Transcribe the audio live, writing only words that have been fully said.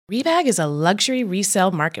Rebag is a luxury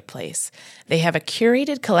resale marketplace. They have a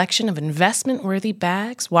curated collection of investment-worthy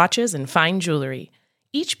bags, watches, and fine jewelry.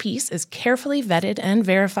 Each piece is carefully vetted and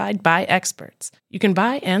verified by experts. You can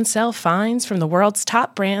buy and sell finds from the world's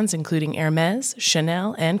top brands, including Hermes,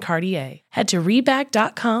 Chanel, and Cartier. Head to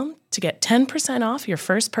Rebag.com to get 10% off your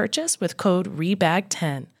first purchase with code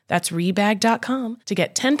REBAG10. That's Rebag.com to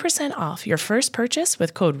get 10% off your first purchase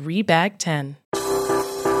with code REBAG10.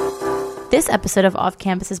 This episode of Off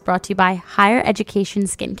Campus is brought to you by Higher Education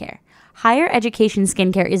Skincare. Higher Education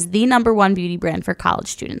Skincare is the #1 beauty brand for college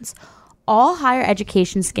students. All higher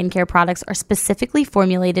education skincare products are specifically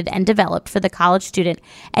formulated and developed for the college student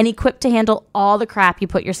and equipped to handle all the crap you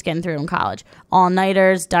put your skin through in college.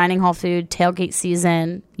 All-nighters, dining hall food, tailgate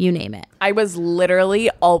season, you name it. I was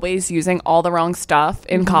literally always using all the wrong stuff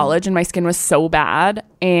in college and my skin was so bad.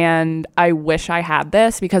 And I wish I had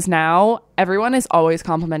this because now everyone is always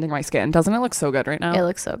complimenting my skin. Doesn't it look so good right now? It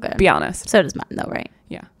looks so good. Be honest. So does mine though, right?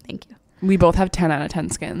 Yeah. Thank you. We both have 10 out of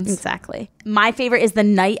 10 skins. Exactly. My favorite is the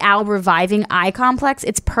Night Owl Reviving Eye Complex.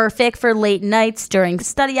 It's perfect for late nights, during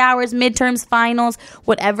study hours, midterms, finals,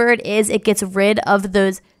 whatever it is. It gets rid of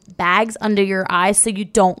those bags under your eyes so you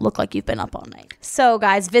don't look like you've been up all night. So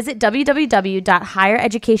guys, visit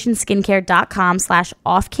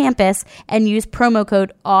www.highereducationskincare.com/offcampus and use promo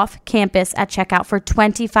code OFFCAMPUS at checkout for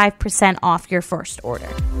 25% off your first order.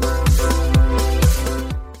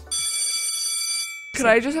 Could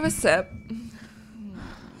I just have a sip?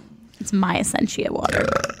 It's my Essentia water.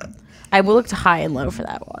 I will look to high and low for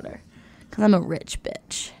that water because I'm a rich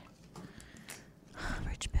bitch.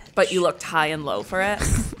 Rich bitch. But you looked high and low for it?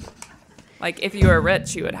 Like, if you were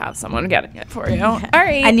rich, you would have someone getting it for you. Okay. All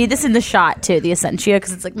right. I need this in the shot, too, the Essentia,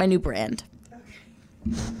 because it's like my new brand.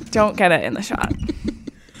 Don't get it in the shot.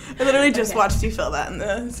 I literally just watched you fill that in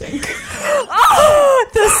the sink. Oh,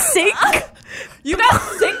 the sink? You got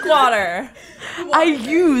sink water. I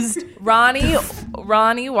used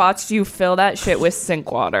Ronnie watched you fill that shit with sink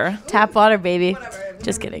water. tap water, baby.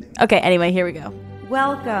 Just kidding. Okay, anyway, here we go.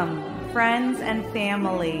 Welcome, friends and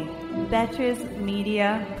family. Betches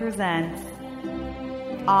Media presents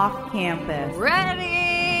Off Campus.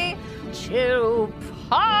 Ready to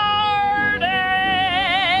party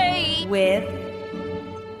With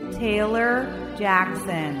Taylor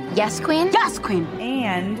Jackson. Yes, queen. Yes, queen.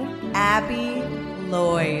 And Abby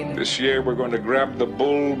Lloyd. This year we're going to grab the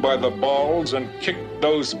bull by the balls and kick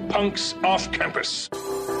those punks off campus.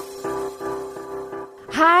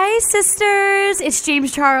 Hi, sisters. It's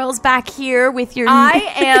James Charles back here with your...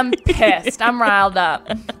 I am pissed. I'm riled up.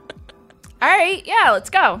 All right, yeah, let's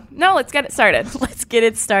go. No, let's get it started. Let's get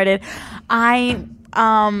it started. Abby's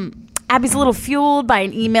a little fueled by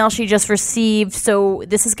an email she just received, so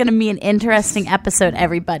this is going to be an interesting episode,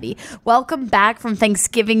 everybody. Welcome back from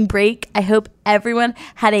Thanksgiving break. I hope everyone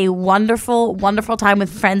had a wonderful, wonderful time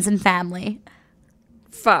with friends and family.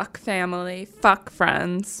 Fuck family. Fuck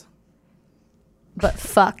friends. But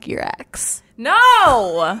fuck your ex.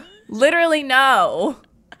 No! Literally no.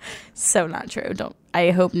 So not true.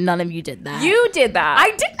 I hope none of you did that. You did that.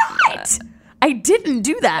 I did not. I didn't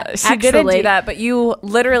do that. She didn't do that, but you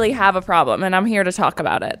literally have a problem, and I'm here to talk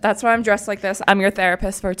about it. That's why I'm dressed like this. I'm your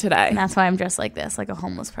therapist for today. And that's why I'm dressed like this, like a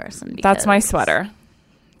homeless person. That's my sweater.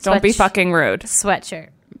 Don't be fucking rude. Sweatshirt.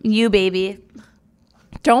 You, baby.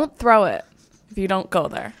 Don't throw it if you don't go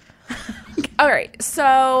there. All right,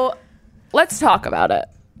 so let's talk about it.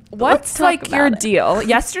 What's like your deal?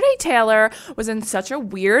 Yesterday, Taylor was in such a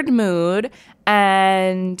weird mood,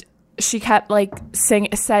 and she kept like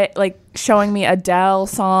showing me Adele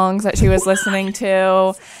songs that she was listening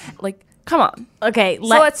to. Like, come on. Okay, so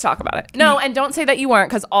let's talk about it. No, and don't say that you weren't,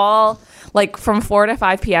 because all like from 4 to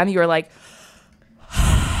 5 p.m. you were like,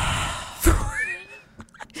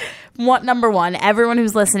 number one, everyone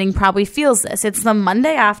who's listening probably feels this. It's the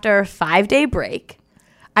Monday after a 5-day break.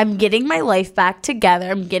 I'm getting my life back together.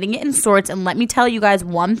 I'm getting it in sorts. And let me tell you guys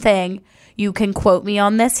one thing. You can quote me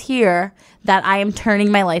on this here, that I am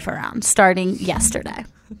turning my life around starting yesterday.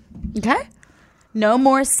 Okay? No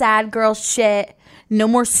more sad girl shit. No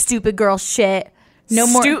more stupid girl shit. No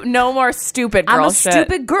more stupid girl shit. I'm a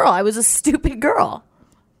stupid girl. I was a stupid girl.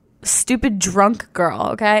 Stupid drunk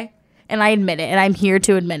girl, okay? And I admit it, and I'm here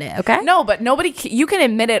to admit it, okay? No, but you can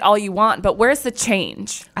admit it all you want, but where's the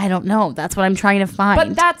change? I don't know. That's what I'm trying to find.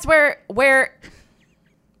 But that's where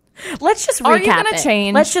let's just recap. Are you going to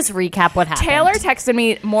change? Let's just recap what happened. Taylor texted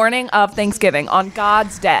me morning of Thanksgiving on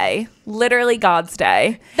God's day, literally God's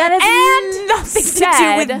day. That has nothing to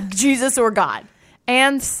do with Jesus or God.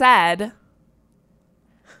 And said,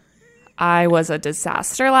 I was a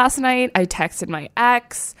disaster last night. I texted my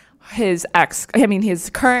ex. His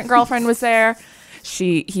current girlfriend was there.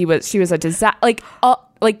 She was a disaster.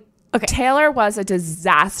 Okay. Taylor was a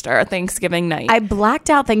disaster Thanksgiving night. I blacked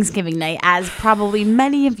out Thanksgiving night, as probably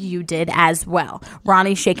many of you did as well.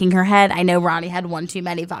 Ronnie's shaking her head. I know Ronnie had one too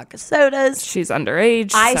many vodka sodas. She's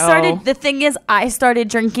underage. I started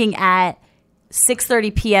drinking at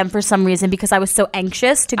 6:30 p.m. for some reason because I was so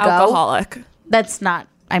anxious to go. Alcoholic.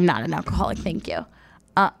 I'm not an alcoholic. Thank you.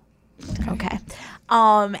 Okay.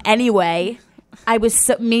 Anyway,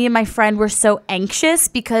 me and my friend were so anxious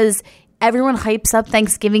because everyone hypes up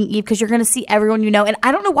Thanksgiving Eve because you're going to see everyone you know. And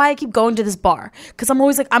I don't know why I keep going to this bar because I'm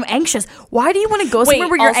always like, I'm anxious. Why do you want to go somewhere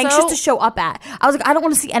where you're anxious to show up at? I was like, I don't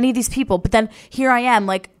want to see any of these people. But then here I am,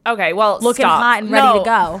 like, okay, well, looking hot and ready to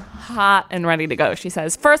go. Hot and ready to go, she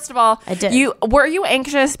says. First of all, I did. Were you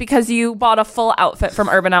anxious because you bought a full outfit from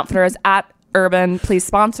Urban Outfitters at Urban? Please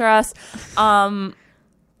sponsor us.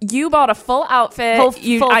 You bought a full outfit.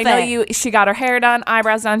 I know she got her hair done,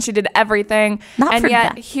 eyebrows done. She did everything.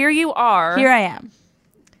 Here you are. Here I am.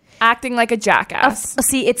 Acting like a jackass.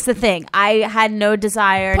 See, it's the thing. I had no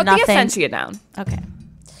desire, Put nothing. the Essentia down. Okay.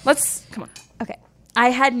 Come on. Okay. I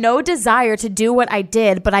had no desire to do what I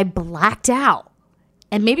did, but I blacked out.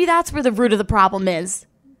 And maybe that's where the root of the problem is.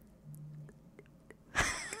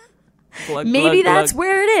 Maybe that's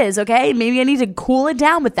where it is, okay? Maybe I need to cool it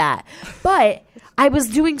down with that. But I was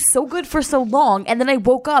doing so good for so long, and then I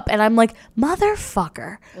woke up and I'm like,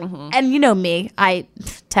 motherfucker. Mm-hmm. And you know me, I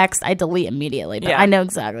delete immediately, but I know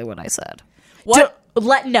exactly what I said. What?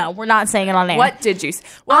 No, we're not saying it on air. What did you say?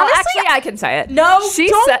 Well, honestly, actually, I can say it. No,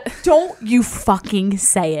 don't you fucking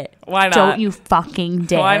say it. Why not? Don't you fucking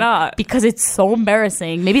dare. Why not? Because it's so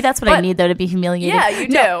embarrassing. Maybe that's what I need, though, to be humiliated. Yeah, you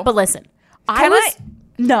do. No, but listen.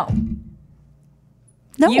 No.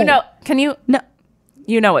 You know, No.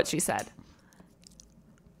 You know what she said.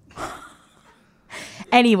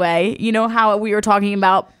 Anyway, you know how we were talking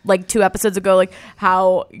about like 2 episodes ago, like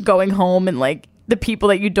how going home and like the people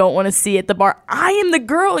that you don't want to see at the bar. I am the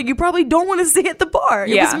girl you probably don't want to see at the bar.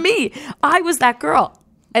 It was me. I was that girl.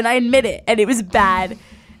 And I admit it. And it was bad.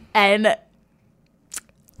 And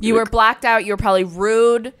you were blacked out. You were probably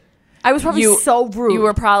rude. I was probably so rude. You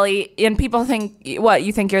were probably, and people think, what,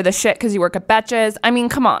 you think you're the shit because you work at Betches? I mean,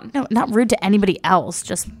 come on. No, not rude to anybody else.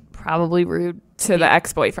 Just probably rude to the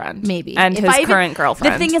ex-boyfriend. Maybe. And his current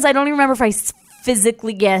girlfriend. The thing is, I don't even remember if I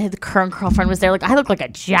physically, his current girlfriend was there. Like, I look like a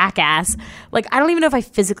jackass. Like, I don't even know if I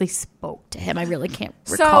physically spoke to him. I really can't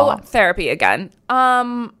recall. So, therapy again.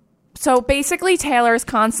 So basically Taylor's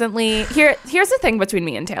constantly here's the thing between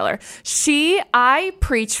me and Taylor. I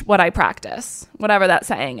preach what I practice, whatever that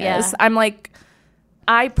saying is. I'm like,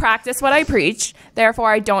 I practice what I preach, therefore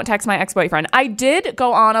I don't text my ex-boyfriend. I did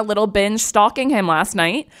go on a little binge stalking him last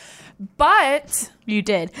night, but you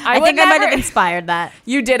did. I think I might have inspired that.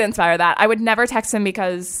 You did inspire that. I would never text him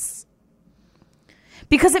because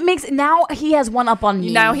it makes now he has one up on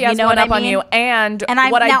me. Now he has one up on you, and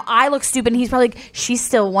I look stupid. And he's probably like, she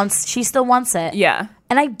still wants it. Yeah,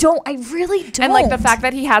 and I really don't. And like the fact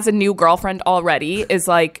that he has a new girlfriend already is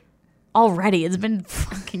like, it's been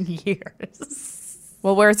fucking years.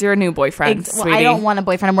 Well, where's your new boyfriend? Well, I don't want a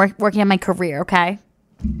boyfriend. I'm working on my career. Okay.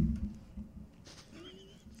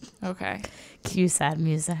 Okay. Cue sad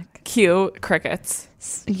music. Cue crickets.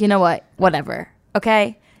 You know what? Whatever.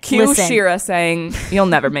 Okay. Cue Shira saying, "You'll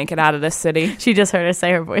never make it out of this city." She just heard us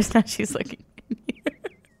say her voice. Now she's looking in here.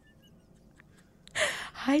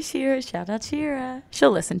 Hi, Shira. Shout out Shira. She'll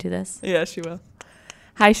listen to this. Yeah, she will.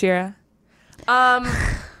 Hi, Shira.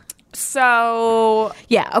 So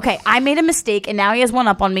yeah, okay. I made a mistake, and now he has one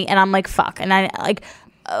up on me, and I'm like, fuck. And I like,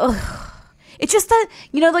 ugh. It's just that,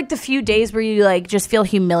 like the few days where you like just feel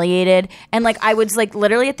humiliated, and like I was like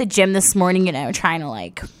literally at the gym this morning, trying to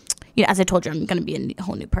like. As I told you, I'm going to be a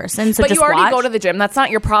whole new person. So but you already go to the gym. That's not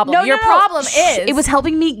your problem. No, your problem is it was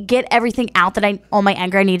helping me get everything out all my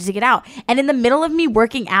anger I needed to get out. And in the middle of me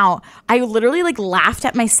working out, I literally like laughed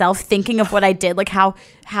at myself thinking of what I did, like how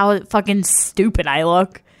fucking stupid I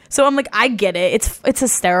look. So I'm like, I get it. It's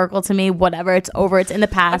hysterical to me. Whatever. It's over. It's in the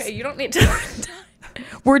past. Okay, you don't need to.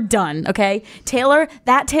 We're done. Okay, Taylor.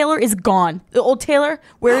 That Taylor is gone. The old Taylor.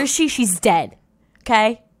 Where is she? She's dead.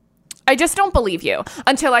 Okay. I just don't believe you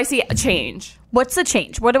until I see a change. What's the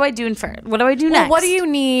change? What do I do What do I do next? What do you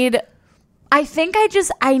need? I think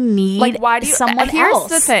I need like, why do you, someone here's else.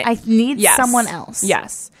 The thing. I need someone else.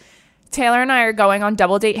 Yes. Taylor and I are going on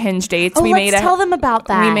double date Hinge dates. Let's tell them about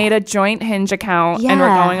that. We made a joint Hinge account and we're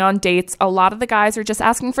going on dates. A lot of the guys are just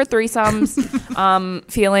asking for threesomes,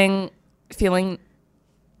 feeling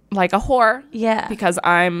like a whore. Yeah. Because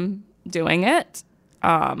I'm doing it.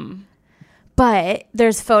 But But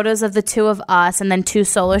there's photos of the two of us and then 2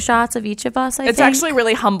 solo shots of each of us, I think. It's actually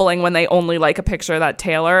really humbling when they only like a picture that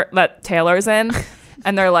Taylor's in.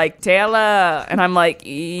 And they're like, Taylor. And I'm like,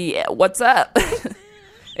 yeah, what's up?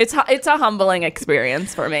 It's a humbling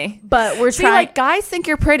experience for me. But we're See, trying. like, guys think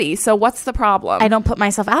you're pretty, so what's the problem? I don't put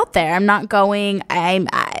myself out there. I'm not going.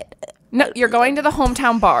 No, you're going to the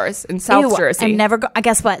hometown bars in South Jersey. I'm never.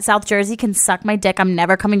 Guess what? South Jersey can suck my dick. I'm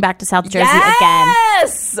never coming back to South Jersey again.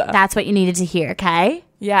 Yes! That's what you needed to hear. Okay.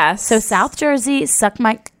 Yes. So South Jersey, suck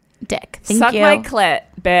my dick. Thank Suck you. my clit,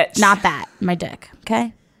 bitch. Not that. My dick.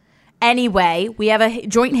 Okay. Anyway, we have a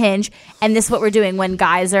joint Hinge, and this is what we're doing when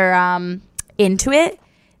guys are into it,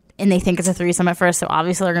 and they think it's a threesome at first, so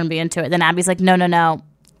obviously they're going to be into it. Then Abby's like, no.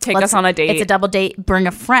 Take us on a date. It's a double date. Bring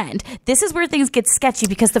a friend. This is where things get sketchy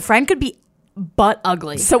because the friend could be butt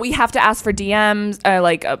ugly. So we have to ask for DMs,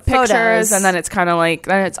 pictures, Photos. and then it's kind of like,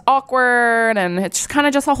 then it's awkward, and it's kind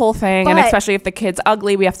of just a whole thing. And But- especially if the kid's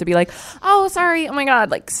ugly, we have to be like, oh, sorry, oh my God,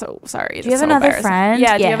 like, so sorry. Do you have another friend?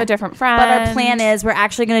 Yeah, do you have a different friend? But our plan is we're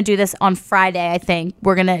actually going to do this on Friday, I think.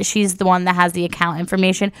 She's the one that has the account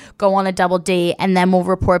information, go on a double date, and then we'll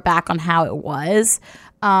report back on how it was.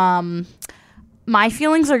 My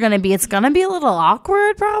feelings are going to be, it's going to be a little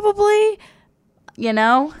awkward probably,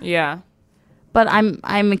 Yeah. but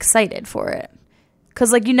I'm excited for it.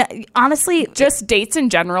 Because, honestly, Just dates in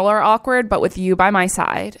general are awkward, but with you by my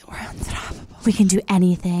side, we're unstoppable. we can do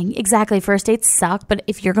anything. Exactly. First dates suck, but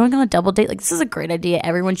if you're going on a double date, this is a great idea.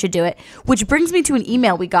 Everyone should do it. Which brings me to an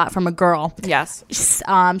email we got from a girl. Yes.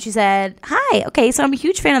 She said, hi, okay, so I'm a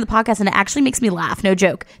huge fan of the podcast, and it actually makes me laugh. No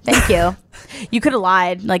joke. Thank you. You could have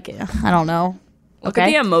lied. I don't know. Look at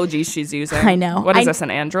the emojis she's using. I know. What is this,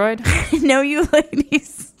 an Android? I know you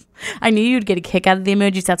ladies. I knew you'd get a kick out of the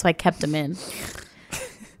emojis. That's why I kept them in.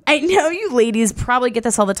 I know you ladies probably get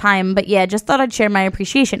this all the time, but yeah, just thought I'd share my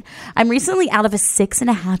appreciation. I'm recently out of a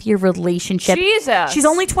 6.5-year relationship. Jesus. She's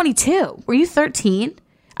only 22. Were you 13?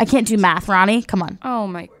 I can't do math, Ronnie. Come on. Oh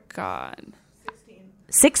my God.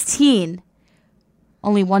 16.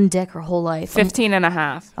 Only one dick her whole life. 15 and a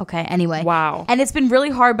half. Okay, anyway. Wow. And it's been really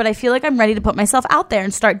hard, but I feel like I'm ready to put myself out there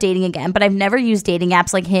and start dating again. But I've never used dating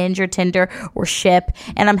apps like Hinge or Tinder or Ship,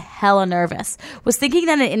 and I'm hella nervous. Was thinking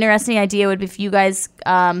that an interesting idea would be if you guys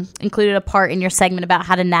included a part in your segment about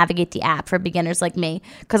how to navigate the app for beginners like me,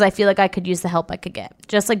 because I feel like I could use the help I could get.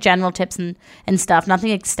 Just like general tips and stuff. Nothing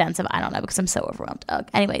extensive. I don't know, because I'm so overwhelmed.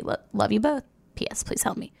 Anyway, love you both. P.S. Please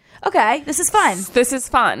help me. Okay, this is fun. This is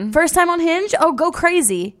fun. First time on Hinge? Oh, go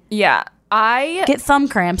crazy. Yeah. I Get thumb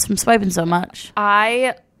cramps from swiping so much.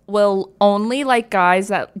 will only like guys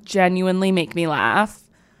that genuinely make me laugh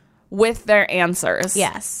with their answers.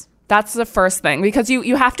 Yes. That's the first thing, because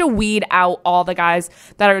you have to weed out all the guys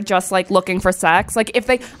that are just like looking for sex. Like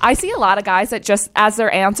I see a lot of guys that just, as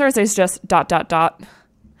their answers is just ...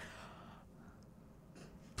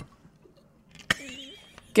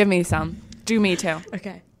 Give me some. Do me too.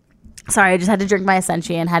 Okay. Sorry, I just had to drink my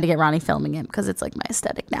Essentia and had to get Ronnie filming it because it's like my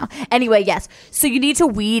aesthetic now. Anyway, yes. So you need to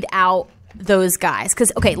weed out those guys.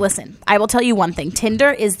 Because, okay, listen. I will tell you one thing.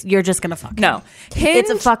 Tinder is, you're just going to fuck. No. It's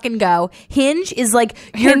a fucking go. Hinge is like...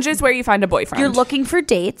 Hinge is where you find a boyfriend. You're looking for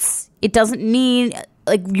dates. It doesn't mean...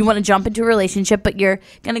 like you want to jump into a relationship, but you're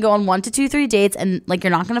going to go on 1 to 2, 3 dates and like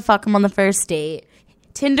you're not going to fuck them on the first date.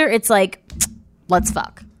 Tinder, it's like, let's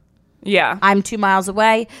fuck. Yeah. I'm 2 miles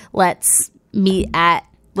away. Let's meet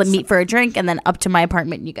for a drink and then up to my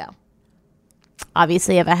apartment you go.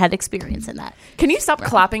 Obviously, I've had experience in that. Can you stop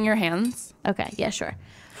clapping your hands? Okay, yeah, sure.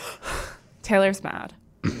 Taylor's mad.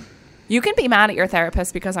 You can be mad at your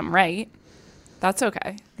therapist because I'm right. That's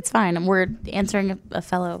okay. It's fine. We're answering a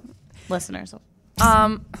fellow listener. So.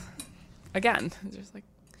 Again, just like,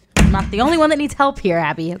 I'm not the only one that needs help here,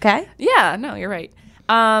 Abby, okay? yeah, no, you're right.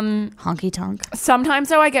 Honky tonk. Sometimes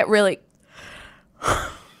though I get really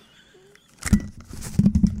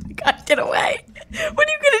God, get away. What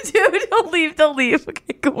are you going to do? Don't leave.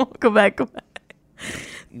 Okay, go back.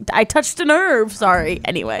 I touched a nerve. Sorry.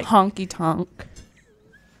 Anyway. honky tonk.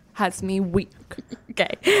 Has me weak.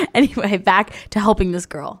 Okay. Anyway, back to helping this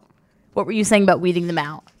girl. What were you saying about weeding them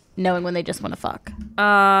out? Knowing when they just want to fuck.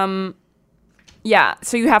 Yeah,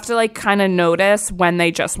 so you have to like kind of notice when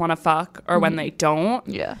they just want to fuck or when they don't.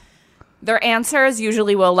 Yeah. Their answers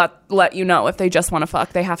usually will let you know if they just want to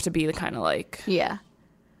fuck. They have to be the kind of like, Yeah.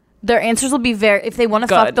 Their answers will be very, if they want to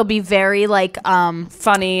fuck, they'll be very like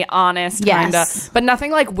funny, honest, yes. kind of, but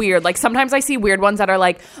nothing like weird. Like sometimes I see weird ones that are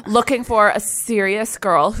like looking for a serious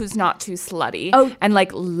girl who's not too slutty and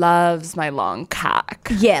like loves my long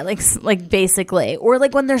cock. Yeah, like basically, or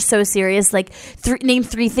like when they're so serious, like name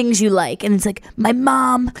 3 things you like, and it's like my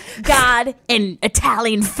mom, God, and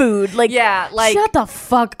Italian food. Like, yeah, like shut the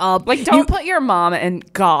fuck up. Like, don't put your mom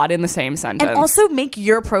and God in the same sentence. And also make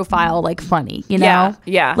your profile like funny, you know?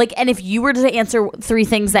 Yeah. Like, and if you were to answer 3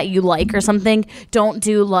 things that you like or something, don't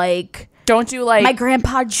do like my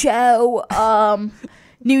grandpa Joe,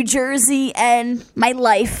 New Jersey, and my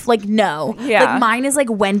life. Like, no. Yeah. Like, mine is like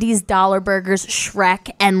Wendy's, Dollar Burgers,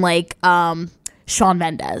 Shrek, and like Shawn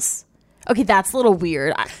Mendes. Okay, that's a little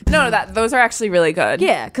weird. No, those are actually really good.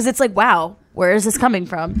 Yeah, because it's like, wow, where is this coming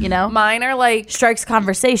from? You know, mine are like strikes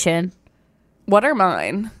conversation. What are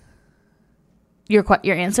mine? Your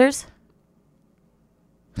answers?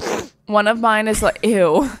 One of mine is like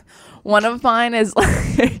ew. One of mine is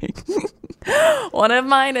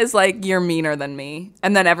like you're meaner than me,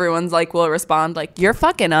 and then everyone's like will respond like you're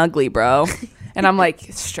fucking ugly, bro. And I'm like,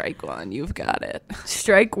 strike 1, you've got it.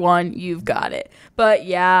 Strike 1, you've got it. But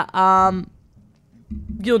yeah,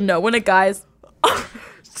 you'll know when a guy's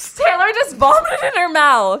Taylor just vomited in her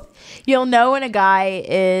mouth. You'll know when a guy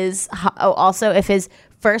is also if his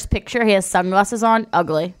first picture he has sunglasses on,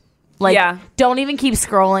 ugly. Like, yeah. Don't even keep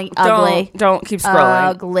scrolling. Ugly. Don't keep scrolling.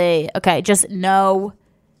 Ugly. Okay, just know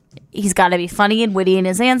he's got to be funny and witty in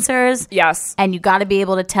his answers. Yes. And you got to be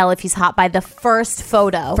able to tell if he's hot by the first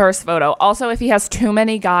photo. Also, if he has too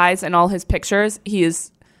many guys in all his pictures,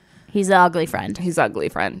 he's an ugly friend.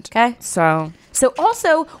 Okay? So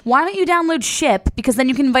also, why don't you download Ship? Because then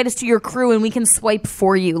you can invite us to your crew and we can swipe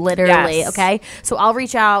for you, literally. Yes. Okay? So I'll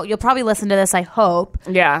reach out. You'll probably listen to this, I hope.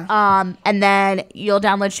 Yeah. And then you'll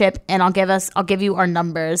download Ship and I'll give you our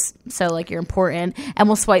numbers. So like you're important. And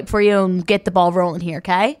we'll swipe for you and get the ball rolling here,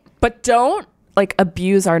 okay? But don't like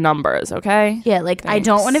abuse our numbers, okay? Yeah, like thanks. I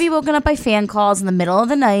don't want to be woken up by fan calls in the middle of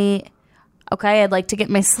the night. Okay? I'd like to get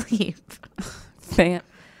my sleep.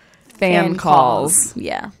 Fan calls.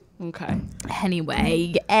 Yeah. Okay.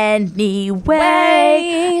 Anyway, Abby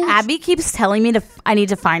keeps telling me I need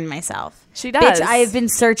to find myself. She does. Bitch, I have been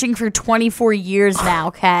searching for 24 years now,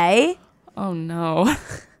 okay? Oh, no.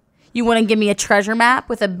 You want to give me a treasure map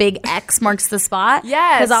with a big X marks the spot?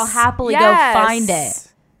 Yes. Because I'll happily go find it.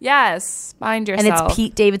 Yes. Find yourself. And it's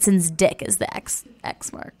Pete Davidson's dick is the X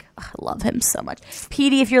mark. Ugh, I love him so much.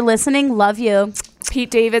 Petey, if you're listening, love you.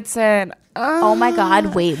 Pete Davidson. Oh, my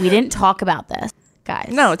God. Wait, we didn't talk about this. Guys.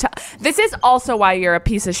 No, this is also why you're a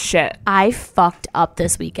piece of shit. I fucked up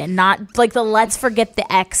this weekend. Not like the let's forget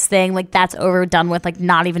the ex thing. Like that's overdone with. Like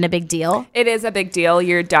not even a big deal. It is a big deal.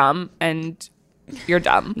 You're dumb and you're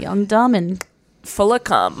dumb. Young, dumb, and full of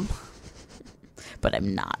cum. But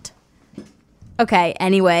I'm not. Okay,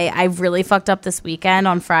 anyway, I really fucked up this weekend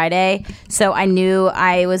on Friday. So I knew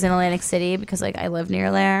I was in Atlantic City because like I live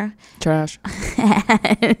near there. Trash.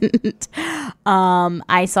 And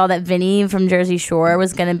I saw that Vinny from Jersey Shore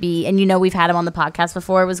was going to be, and you know we've had him on the podcast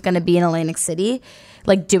before, was going to be in Atlantic City,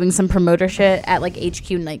 like doing some promoter shit at like HQ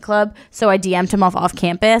nightclub. So I DM'd him off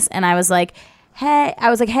campus and I was like, hey,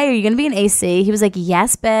 are you going to be in AC? He was like,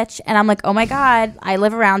 yes, bitch. And I'm like, oh my God, I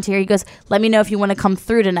live around here. He goes, let me know if you want to come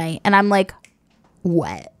through tonight. And I'm like,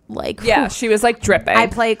 what? Like, yeah, she was like dripping. I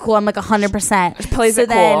play it cool. I'm like 100%. Plays so it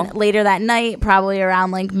then cool. Later that night, probably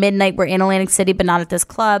around like midnight, we're in Atlantic City, but not at this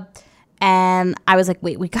club. And I was like,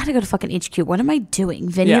 wait, we got to go to fucking HQ. What am I doing?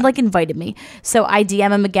 Vinny like invited me. So I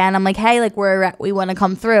DM him again. I'm like, hey, like we want to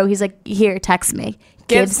come through. He's like, here, text me.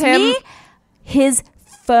 Gives him me his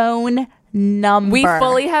phone number. We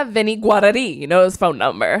fully have Vinny Guarari. You know his phone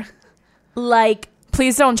number. Like,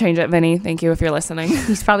 please don't change it, Vinny. Thank you if you're listening.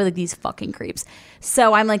 He's probably like, these fucking creeps.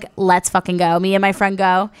 So I'm like, let's fucking go. Me and my friend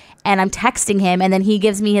go. And I'm texting him. And then he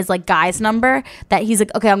gives me his like guy's number that he's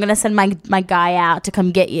like, okay, I'm going to send my guy out to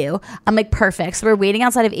come get you. I'm like, perfect. So we're waiting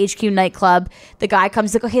outside of HQ nightclub. The guy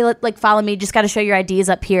comes like, okay, like follow me. Just got to show your IDs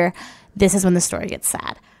up here. This is when the story gets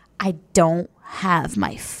sad. I don't have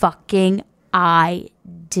my fucking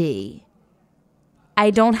ID.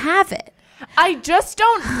 I don't have it. I just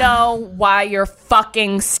don't know why you're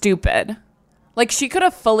fucking stupid. Like, she could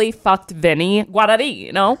have fully fucked Vinny Guarari,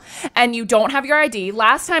 you know? And you don't have your ID.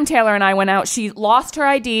 Last time Taylor and I went out, she lost her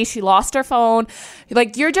ID. She lost her phone.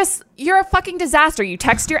 Like, you're a fucking disaster. You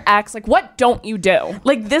text your ex. Like, what don't you do?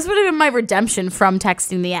 Like, this would have been my redemption from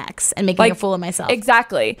texting the ex and making a fool of myself.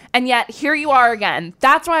 Exactly. And yet, here you are again.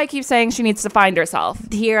 That's why I keep saying she needs to find herself.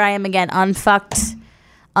 Here I am again, unfucked,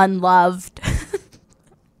 unloved.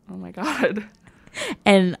 Oh, my God.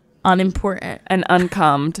 And unimportant and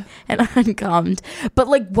uncombed. But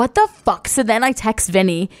like, what the fuck? So then I text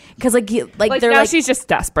Vinny because like they're now like, she's just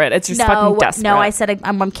desperate. It's just fucking desperate. No, I said I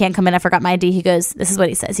can't come in. I forgot my ID. He goes, this is what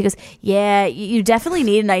he says. He goes, yeah, you definitely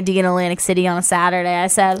need an ID in Atlantic City on a Saturday. I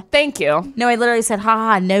said, thank you. no, I literally said,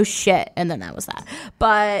 haha, no shit, and then that was that.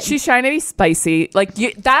 But she's trying to be spicy. Like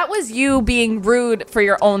that was you being rude for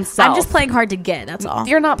your own self. I'm just playing hard to get. That's all.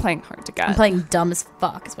 You're not playing hard to get. I'm playing dumb as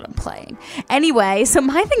fuck is what I'm playing. Anyway, so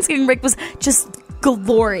my Thanksgiving break was just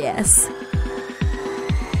glorious.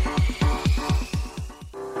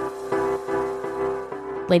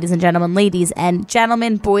 Ladies and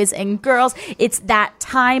gentlemen, boys and girls, it's that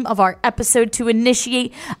time of our episode to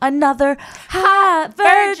initiate another Hot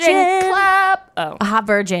Virgin Club. Oh. A Hot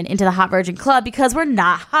Virgin into the Hot Virgin Club because we're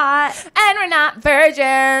not hot. And we're not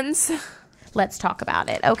virgins. Let's talk about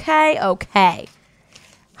it. Okay.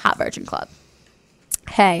 Hot Virgin Club.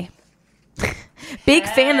 Hey. Big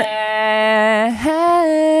fan of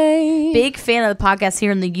the podcast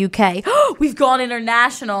here in the UK. We've gone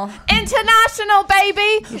international. International,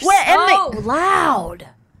 baby. We're loud.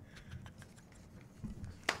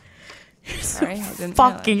 Sorry, I didn't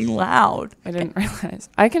Fucking realize. loud. I didn't realize.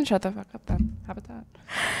 I can shut the fuck up then. How about that?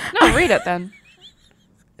 No, read it then.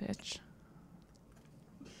 Bitch.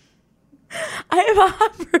 I have a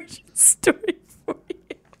Hot Virgin story for you.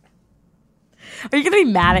 Are you gonna be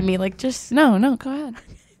mad at me? Like, just No, go ahead.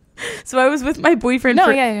 so I was with my boyfriend. No,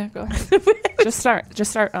 yeah, go ahead. just start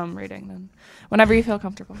reading then. Whenever you feel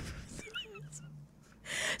comfortable.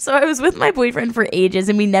 So I was with my boyfriend for ages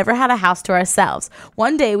and we never had a house to ourselves.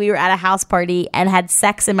 One day we were at a house party and had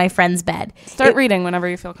sex in my friend's bed. Start reading whenever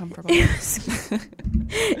you feel comfortable.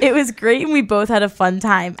 It was great and we both had a fun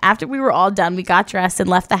time. After we were all done, we got dressed and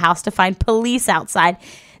left the house to find police outside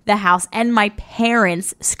the house and my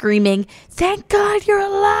parents screaming, "Thank God you're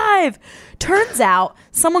alive." Turns out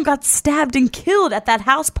someone got stabbed and killed at that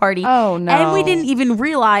house party. Oh, no. And we didn't even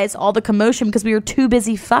realize all the commotion because we were too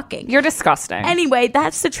busy fucking. You're disgusting. Anyway,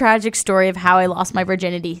 that's the tragic story of how I lost my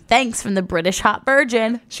virginity. Thanks from the British Hot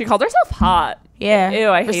Virgin. She called herself hot. Yeah. Ew,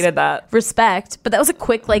 I hated that. Respect. But that was a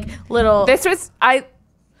quick, like, little...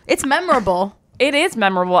 It's memorable. It is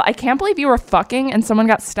memorable. I can't believe you were fucking and someone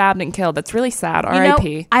got stabbed and killed. That's really sad.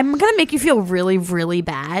 R.I.P. I'm going to make you feel really, really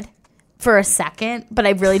bad for a second, but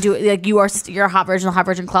I really do. Like, you're a Hot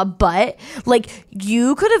Virgin Club, but like,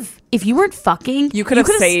 you could have, if you weren't fucking, you could have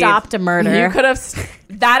stopped a murder. You could have.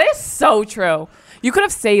 That is so true. You could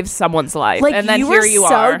have saved someone's life, like, and then you here were you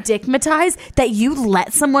so are. Digmatized that you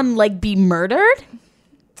let someone like be murdered.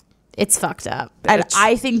 It's fucked up, and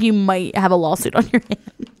I think you might have a lawsuit on your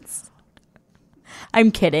hands.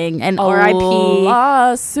 I'm kidding, and R.I.P.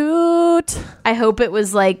 lawsuit. I hope it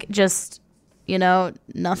was like just,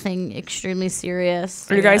 nothing extremely serious.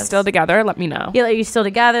 Are you guys still together? Let me know. Yeah, are you still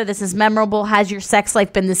together? This is memorable. Has your sex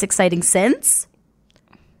life been this exciting since?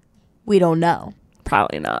 We don't know.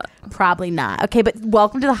 Probably not. Okay, but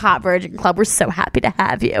welcome to the Hot Virgin Club. We're so happy to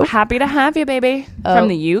have you. Happy to have you, baby. From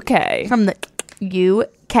the UK. From the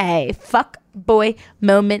UK. Fuck boy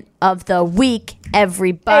moment of the week,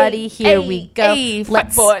 everybody. Here we go.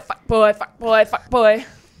 Fuck boy.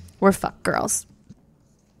 We're fuck girls.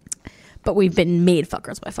 But we've been made fuck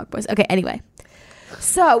girls by fuck boys. Okay, anyway.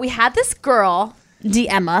 So we had this girl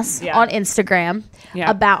DM us on Instagram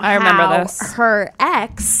about how her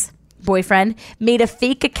ex-boyfriend made a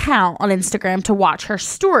fake account on Instagram to watch her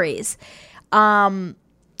stories.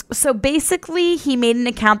 So basically, he made an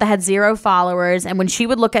account that had 0 followers, and when she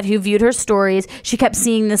would look at who viewed her stories, she kept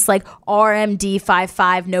seeing this like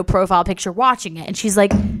RMD55 no profile picture watching it, and she's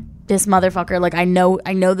like, this motherfucker, like, I know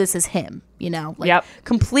this is him,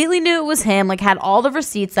 completely knew it was him, like, had all the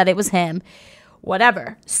receipts that it was him,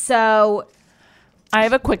 whatever. So I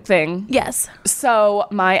have a quick thing. Yes. So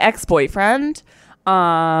my ex-boyfriend,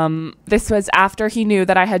 this was after he knew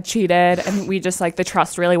that I had cheated, and we just, like, the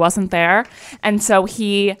trust really wasn't there. And so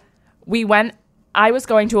I was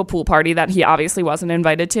going to a pool party that he obviously wasn't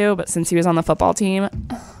invited to, but since he was on the football team,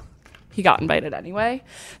 he got invited anyway.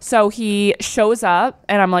 So he shows up,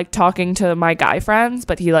 and I'm, like, talking to my guy friends,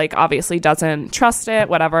 but he, like, obviously doesn't trust it,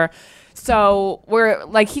 whatever. So we're,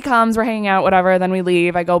 like, he comes, we're hanging out, whatever, then we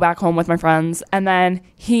leave. I go back home with my friends, and then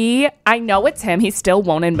I know it's him. He still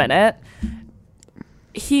won't admit it.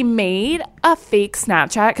 He made a fake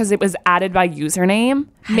Snapchat because it was added by username,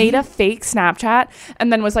 made a fake Snapchat,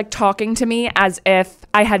 and then was like talking to me as if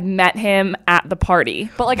I had met him at the party.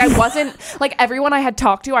 But like, I wasn't, like, everyone I had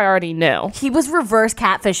talked to, I already knew. He was reverse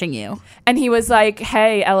catfishing you. And he was like,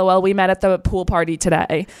 hey, LOL, we met at the pool party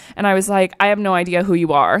today. And I was like, I have no idea who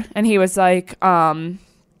you are. And he was like, no,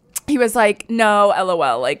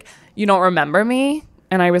 LOL, like, you don't remember me?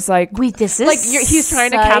 And I was like, wait, this is like he's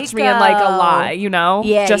trying to catch me in like a lie, you know?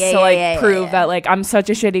 Yeah, just yeah, to like yeah, prove that like I'm such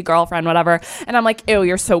a shitty girlfriend, whatever. And I'm like, ew,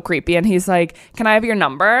 you're so creepy. And he's like, can I have your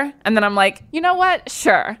number? And then I'm like, you know what?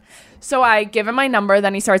 Sure. So I give him my number.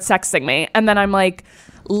 Then he starts texting me. And then I'm like,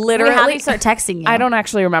 literally. Wait, how did he start texting you? I don't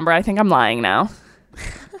actually remember. I think I'm lying now.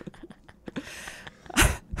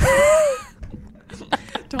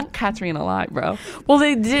 Don't catch me in a lie, bro. Well,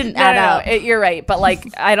 they didn't No, add no, up. no, you're right, but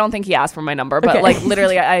like I don't think he asked for my number. But Okay. like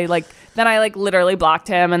literally, I literally blocked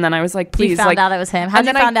him, and then I was like, please, You found like, out it was him. How'd and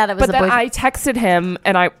you then find out it was but a then boyfriend? I texted him,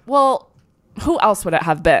 and who else would it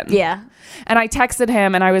have been? Yeah. And I texted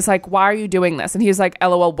him, and I was like, why are you doing this? And he was like,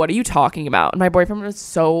 LOL, what are you talking about? And my ex-boyfriend was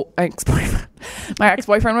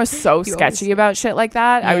so sketchy about shit like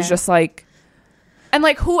that. I was Yeah. just like. And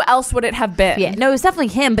like, who else would it have been? Yeah, no, it was definitely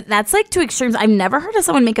him, but that's like two extremes. I've never heard of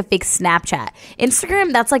someone make a fake Snapchat.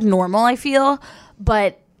 Instagram, that's like normal, I feel,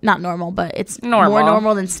 but not normal, but it's more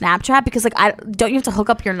normal than Snapchat because like, don't you have to hook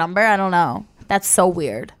up your number? I don't know. That's so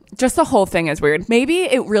weird. Just the whole thing is weird. Maybe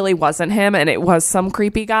it really wasn't him and it was some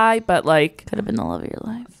creepy guy, but like, Could have been the love of your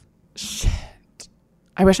life. shit.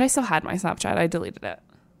 I wish I still had my Snapchat. I deleted it.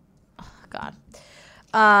 God.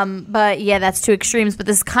 But yeah, that's two extremes, but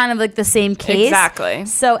this is kind of like the same case. Exactly.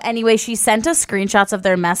 So anyway, she sent us screenshots of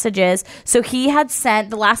their messages. So he had sent,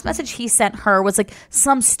 the last message he sent her was like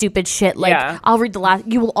some stupid shit. Like, Yeah. I'll read the last,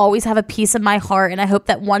 you will always have a piece of my heart. And I hope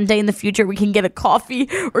that one day in the future we can get a coffee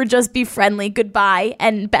or just be friendly. Goodbye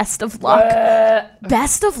and best of luck.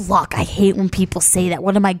 Best of luck. I hate when people say that.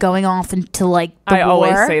 What am I going off into like the I war?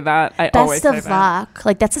 always say that. I always Best say of that. luck.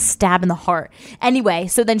 Like, that's a stab in the heart. Anyway,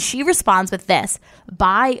 so then she responds with this.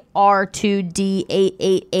 By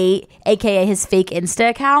R2D888, aka his fake Insta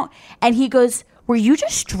account. And he goes, were you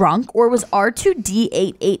just drunk or was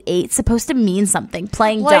R2D888 supposed to mean something?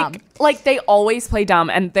 Playing dumb. Like they always play dumb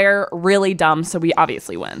and they're really dumb, so we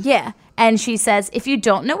obviously win. Yeah. And she says, if you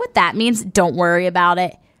don't know what that means, don't worry about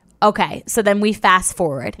it. Okay. So then we fast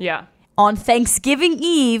forward. Yeah. On Thanksgiving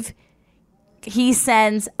Eve, he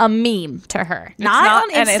sends a meme to her. Not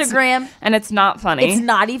on Instagram. And it's not funny. It's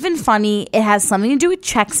not even funny. It has something to do with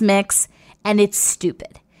Chex Mix, and it's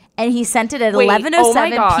stupid. And he sent it at Wait, 11:07 oh my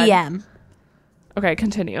God. p.m. Okay,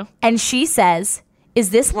 continue. And she says,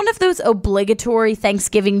 is this one of those obligatory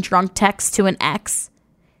Thanksgiving drunk texts to an ex?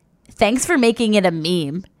 Thanks for making it a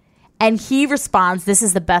meme. And he responds, this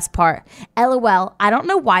is the best part. LOL, I don't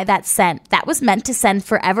know why that's sent. That was meant to send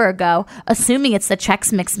forever ago, assuming it's the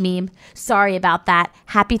Chex Mix meme. Sorry about that.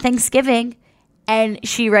 Happy Thanksgiving. And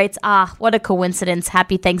she writes, what a coincidence.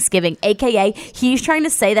 Happy Thanksgiving. AKA, he's trying to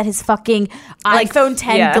say that his fucking iPhone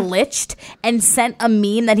 10 glitched and sent a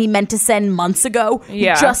meme that he meant to send months ago.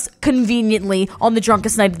 Yeah. Just conveniently on the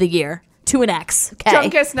drunkest night of the year to an ex. Okay?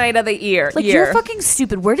 Drunkest night of the year. Like, you're fucking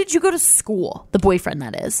stupid. Where did you go to school? The boyfriend,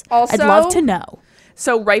 that is. Also, I'd love to know.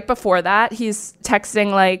 So right before that, he's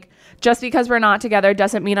texting like, just because we're not together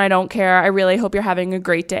doesn't mean I don't care. I really hope you're having a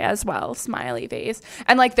great day as well. Smiley face.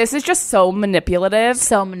 And like, this is just so manipulative.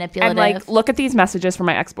 So manipulative. And like, look at these messages from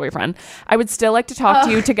my ex-boyfriend. I would still like to talk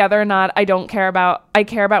to you together or not. I care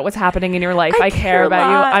about what's happening in your life. I care about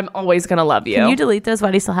you. I'm always going to love you. Can you delete those? Why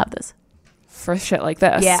do you still have this? For shit like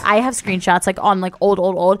this. Yeah, I have screenshots like on like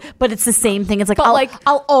old, but it's the same thing. It's like, But,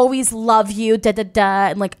 I'll always love you,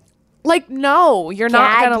 and like no, you're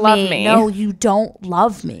not gag going to love me. No, you don't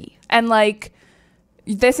love me. And like,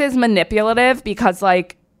 this is manipulative because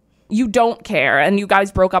like, you don't care and you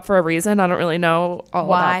guys broke up for a reason. I don't really know all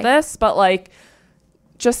Why? about this, but like,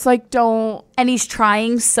 just like, don't. And he's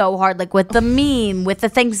trying so hard, like with the meme, with the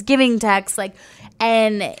Thanksgiving text, like,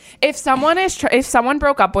 and If someone if someone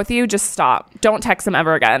broke up with you, just stop. Don't text them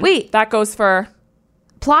ever again. Wait. That goes for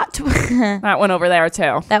that one over there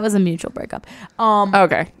too. that was a mutual breakup.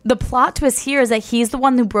 Okay. The plot twist here is that he's the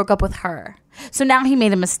one who broke up with her. So now he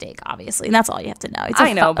made a mistake, obviously, and that's all you have to know. It's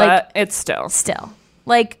I know, but it's still.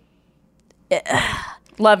 Like,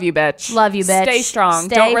 Love you, bitch. love you, bitch. Stay strong.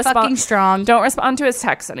 Stay fucking strong. Don't respond to his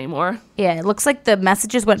texts anymore. Yeah, it looks like the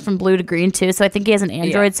messages went from blue to green too. So I think he has an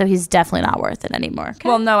Android, so he's definitely not worth it anymore. Okay?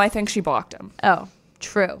 Well, no, I think she blocked him. Oh,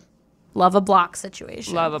 true. Love a block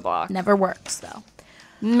situation. Love a block. Never works though.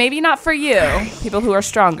 Maybe not for you. People who are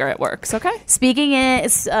stronger, it works. Okay. Speaking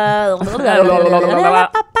is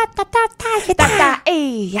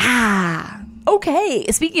okay.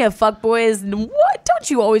 Speaking of fuckboys, what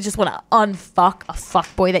don't you always just want to unfuck a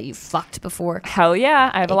fuckboy that you fucked before? Hell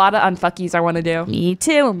yeah. I have a lot of unfuckies I want to do. Me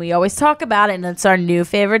too, and we always talk about it, and it's our new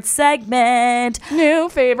favorite segment. New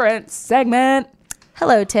favorite segment.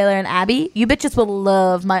 Hello, Taylor and Abby. You bitches will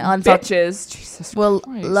love my unfuck. Bitches. Jesus Will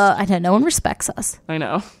Christ. love. I know no one respects us. I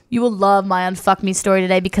know. You will love my unfuck me story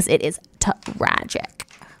today because it is tragic.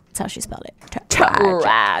 That's how she spelled it.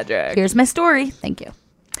 Tragic. Here's my story. Thank you.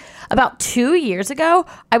 About 2 years ago,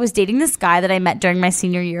 I was dating this guy that I met during my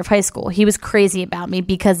senior year of high school. He was crazy about me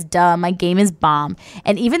because, duh, my game is bomb.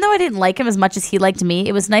 And even though I didn't like him as much as he liked me,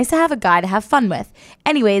 it was nice to have a guy to have fun with.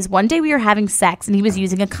 Anyways, one day we were having sex and he was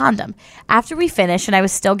using a condom. After we finished and I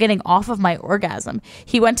was still getting off of my orgasm,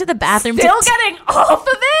 he went to the bathroom Getting off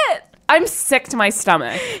of it? I'm sick to my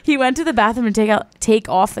stomach. He went to the bathroom to take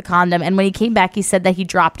off the condom, and when he came back, he said that he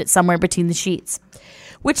dropped it somewhere between the sheets.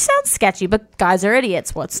 Which sounds sketchy, but guys are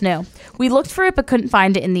idiots. What's new? We looked for it but couldn't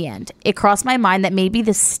find it in the end. It crossed my mind that maybe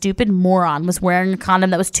this stupid moron was wearing a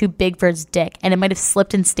condom that was too big for his dick, and it might have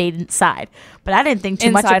slipped and stayed inside. But I didn't think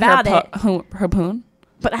too much about it. Harpoon?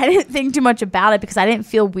 But I didn't think too much about it because I didn't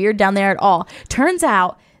feel weird down there at all. Turns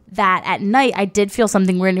out that at night I did feel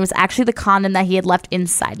something weird, and it was actually the condom that he had left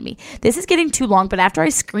inside me. This is getting too long, but after I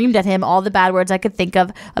screamed at him all the bad words I could think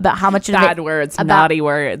of about how much naughty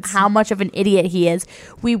words, how much of an idiot he is,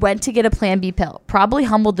 we went to get a Plan B pill. Probably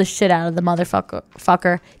humbled the shit out of the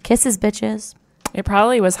motherfucker. Kisses, bitches. It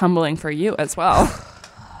probably was humbling for you as well.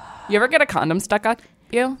 You ever get a condom stuck up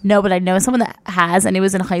you? No, but I know someone that has, and it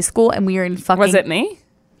was in high school, and we were in fucking... Was it me?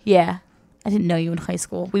 Yeah. I didn't know you in high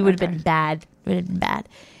school. We would have been bad. We would have been bad.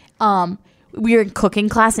 We were in cooking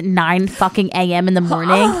class at 9 fucking a.m. in the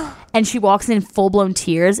morning, and she walks in full blown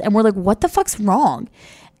tears, and we're like, what the fuck's wrong?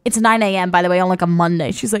 It's 9 a.m., by the way, on like a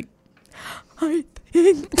Monday. She's like, I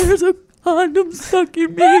think there's a condom stuck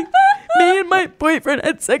in me. Me and my boyfriend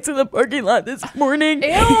had sex in the parking lot this morning.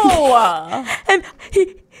 Ew. And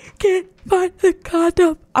he can't find the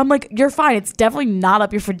condom. I'm like, you're fine. It's definitely not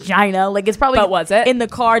up your vagina. Like, it's probably But was it? in the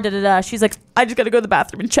car, da-da-da. She's like, I just got to go to the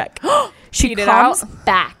bathroom and check. She Peed it comes out?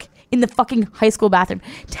 back in the fucking high school bathroom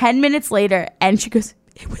 10 minutes later, and she goes,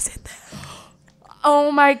 it was in there.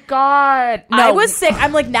 Oh my God. No. I was sick.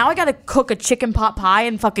 I'm like, now I gotta cook a chicken pot pie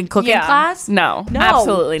in fucking cooking class. No,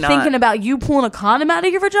 absolutely not. Thinking about you pulling a condom out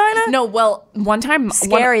of your vagina. No, well, one time...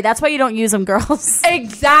 Scary. That's why you don't use them, girls.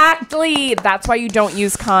 Exactly. That's why you don't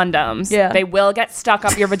use condoms. Yeah. They will get stuck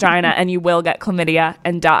up your vagina and you will get chlamydia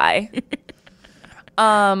and die.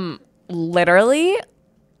 Literally...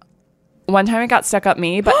 One time it got stuck up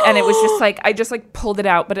me, and it was just like I just like pulled it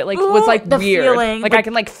out, but it like was like the weird. feeling. Like I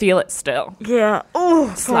can like feel it still. Yeah.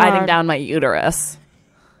 Oh, Sliding down my uterus.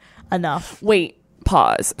 Enough. Wait,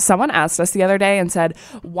 pause. Someone asked us the other day and said,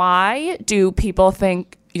 "Why do people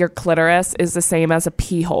think your clitoris is the same as a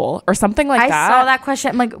pee hole or something like that?" I saw that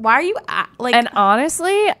question. I'm like, why are you like? And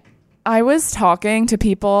honestly, I was talking to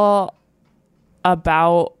people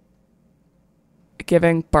about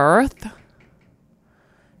giving birth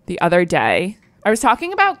the other day. I was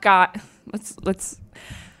talking about let's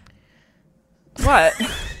what?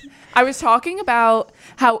 I was talking about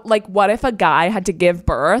how, like, what if a guy had to give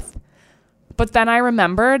birth, but then I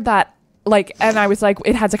remembered that, like, and I was like,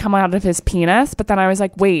 it had to come out of his penis, but then I was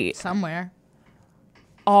like, wait, somewhere.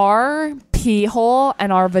 Our pee hole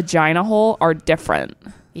and our vagina hole are different.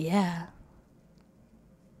 Yeah.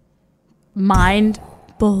 Mind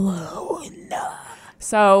blowing.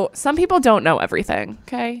 So some people don't know everything,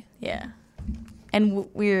 okay? Yeah. And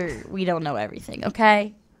we don't know everything,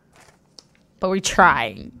 okay? But we're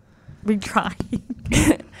trying. We're trying.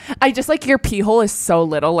 I just, like, your pee hole is so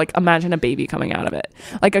little. Like, imagine a baby coming out of it.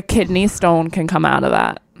 Like, a kidney stone can come out of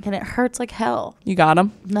that. And it hurts like hell. You got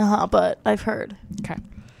him? Nah, but I've heard. Okay.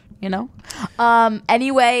 You know?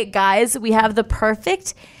 Anyway, guys, we have the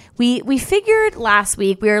perfect... We figured last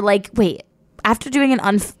week, we were like, wait, after doing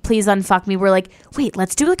an please unfuck me, we're like, wait,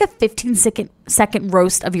 let's do like a 15-second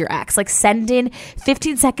roast of your ex. Like, send in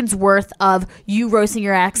 15 seconds worth of you roasting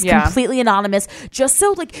your ex, completely anonymous, just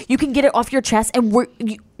so like you can get it off your chest, and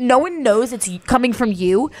no one knows it's coming from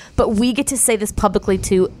you, but we get to say this publicly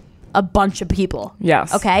to a bunch of people.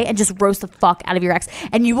 Yes. Okay? And just roast the fuck out of your ex.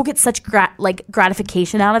 And you will get such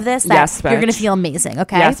gratification out of this that yes, you're going to feel amazing.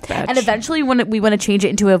 Okay? Yes, bitch. And eventually we want to change it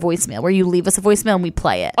into a voicemail where you leave us a voicemail and we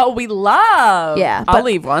play it. Oh, we love. Yeah. I'll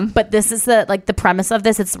leave one. But this is the premise of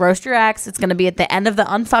this. It's roast your ex. It's going to be at the end of the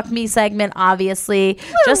Unfuck Me segment, obviously,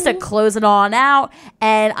 just to close it on out.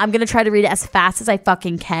 And I'm going to try to read it as fast as I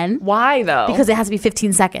fucking can. Why, though? Because it has to be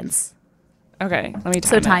 15 seconds. Okay. Let me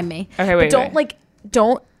time me. Okay, wait, but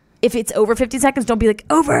don't, if it's over 15 seconds, don't be like,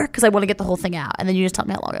 over, because I want to get the whole thing out. And then you just tell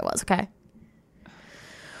me how long it was, okay?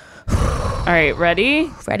 All right,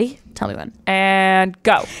 ready? Ready? Tell me when. And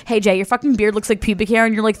go. Hey, Jay, your fucking beard looks like pubic hair,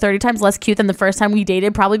 and you're like 30 times less cute than the first time we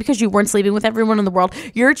dated, probably because you weren't sleeping with everyone in the world.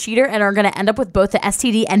 You're a cheater and are going to end up with both the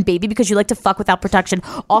STD and baby because you like to fuck without protection.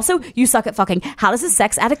 Also, you suck at fucking. How does a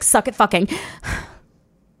sex addict suck at fucking?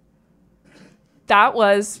 That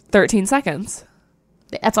was 13 seconds.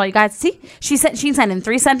 That's all you guys see. She sent in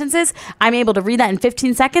 3 sentences. I'm able to read that in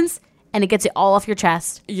 15 seconds, and it gets it all off your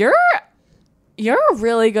chest. You're a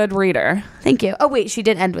really good reader. Thank you. Oh wait, she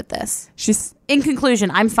did end with this. She's In conclusion,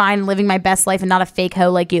 I'm fine living my best life and not a fake hoe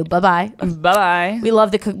like you. Bye bye. bye. We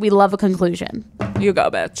love a conclusion. You go,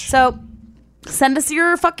 bitch. So send us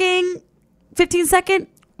your fucking 15-second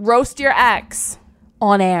Roast your ex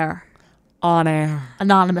on air. on air.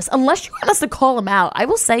 Anonymous. Unless you want us to call him out, I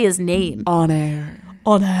will say his name. On air.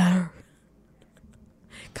 On air.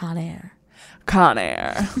 Con Air. Con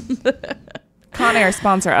Air. Con Air,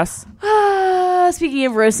 sponsor us. Speaking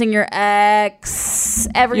of roasting your ex,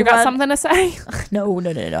 everyone. You got something to say? No.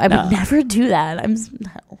 I would never do that.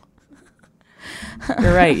 No.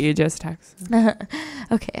 You're right. You just texted.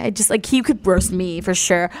 Okay, he could roast me for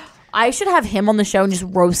sure. I should have him on the show and just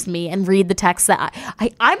roast me and read the text that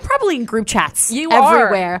I'm probably in group chats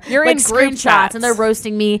everywhere. You're in group chats and they're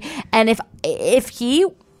roasting me. And if he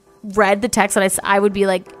read the text that I would be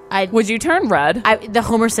like, would you turn red? The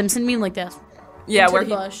Homer Simpson meme like this. Yeah, Into where the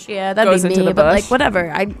he bush. Yeah, that'd goes be me. into the But bush. whatever.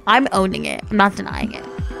 I'm owning it. I'm not denying it.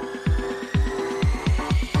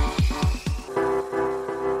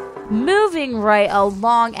 Moving right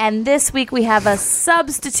along, and this week we have a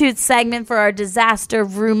substitute segment for our disaster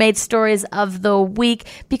roommate stories of the week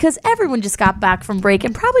because everyone just got back from break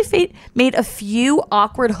and probably made a few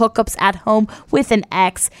awkward hookups at home with an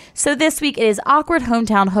ex. So this week it is awkward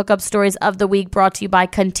hometown hookup stories of the week brought to you by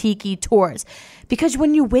Kentucky Tours. Because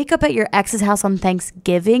when you wake up at your ex's house on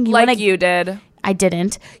Thanksgiving, you did. I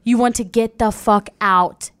didn't. You want to get the fuck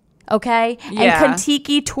out, okay? Yeah. And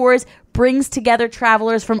Kentucky Tours brings together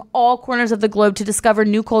travelers from all corners of the globe to discover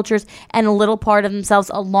new cultures and a little part of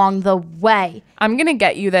themselves along the way. I'm going to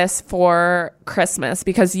get you this for Christmas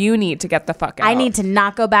because you need to get the fuck out. I need to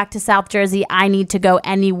not go back to South Jersey. I need to go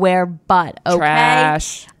anywhere but, okay?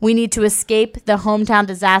 Trash. We need to escape the hometown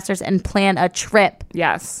disasters and plan a trip.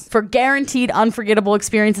 Yes. For guaranteed unforgettable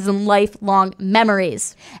experiences and lifelong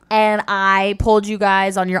memories. And I pulled you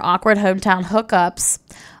guys on your awkward hometown hookups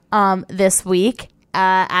this week.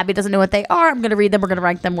 Abby doesn't know what they are. I'm going to read them. We're going to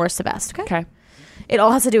rank them worst to best. Okay. It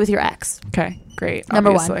all has to do with your ex. Okay. Great.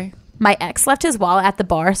 Number obviously. 1. My ex left his wallet at the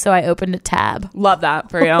bar, so I opened a tab. Love that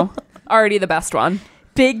for you. Already the best one.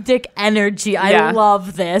 Big dick energy. I Yeah.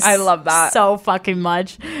 love this. I love that. So fucking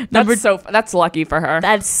much. That's lucky for her.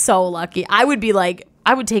 That's so lucky. I would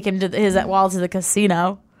take him to his wallet to the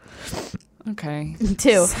casino. Okay.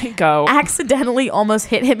 2. Psycho. Accidentally almost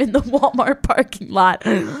hit him in the Walmart parking lot.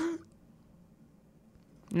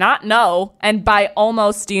 Not no. And by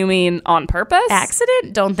almost, do you mean on purpose?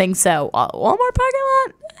 Accident? Don't think so. Walmart parking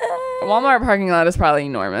lot? Walmart parking lot is probably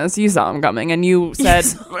enormous. You saw him coming and you said,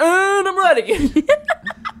 and I'm ready.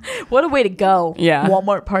 What a way to go. Yeah.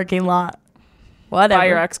 Walmart parking lot. Whatever. By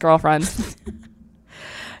your ex-girlfriend.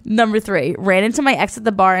 Number 3. Ran into my ex at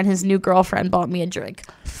the bar and his new girlfriend bought me a drink.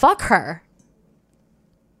 Fuck her.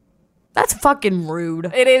 That's fucking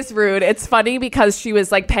rude. It is rude. It's funny because she was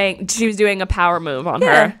she was doing a power move on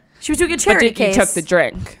her. She was doing a charity But case. you took the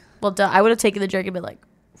drink. Well, duh, I would have taken the drink and been like,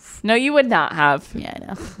 No, you would not have. yeah, I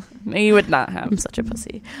know. No, you would not have. I'm such a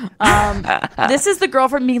pussy. This is the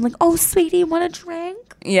girlfriend being like, oh, sweetie, want a drink?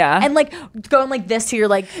 Yeah. And going like this to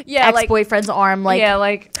your ex-boyfriend's arm,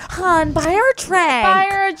 hon, buy her a drink. Buy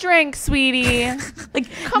her a drink, sweetie.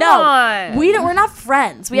 Come no, on. we're not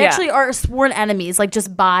friends. We Yeah. actually are sworn enemies,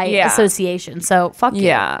 just by association. So fuck you.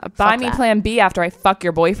 Yeah. Buy Fuck me that. plan B after I fuck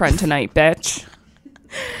your boyfriend tonight, bitch.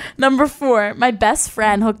 Number 4, my best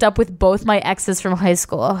friend hooked up with both my exes from high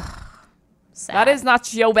school. Ugh, sad. That is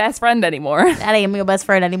not your best friend anymore. That ain't your best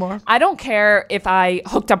friend anymore. I don't care if I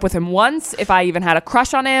hooked up with him once, if I even had a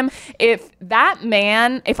crush on him. If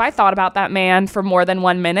I thought about that man for more than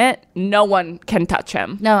 1 minute, no one can touch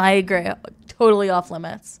him. No, I agree. Totally off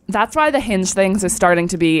limits. That's why the Hinge things is starting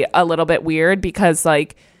to be a little bit weird because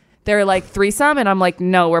they're like threesome and I'm like,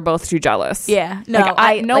 no, we're both too jealous. Yeah. No,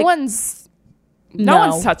 No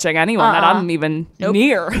one's touching anyone that I'm even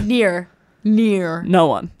near. Near. No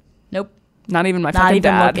one. Nope. Not even my Not fucking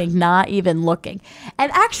even dad. looking. Not even looking.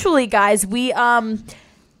 And actually, guys, we got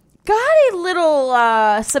a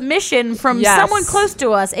little submission from Yes. someone close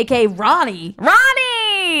to us, aka Ronnie.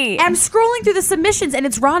 Ronnie! I'm scrolling through the submissions and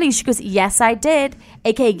it's Ronnie. She goes, yes, I did.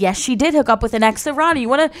 aka, yes, she did hook up with an ex. So Ronnie, you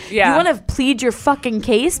wanna plead your fucking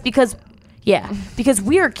case? Because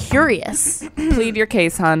we are curious. Plead your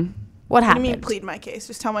case, hon. What What do happened? you mean plead my case?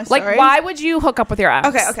 Just tell my story. Why would you hook up with your ex?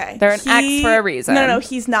 Okay. They're an ex for a reason. No,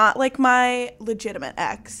 he's not my legitimate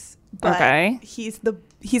ex. But Okay. He's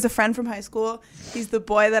a friend from high school. He's the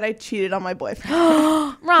boy that I cheated on my boyfriend.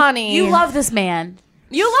 Ronnie. You love this man.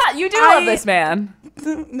 You do love this man.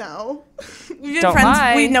 No. We've been Don't friends.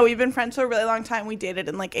 lie. We've been friends for a really long time. We dated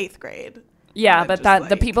in like 8th grade. Yeah, And but just,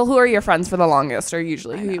 the like- people who are your friends for the longest are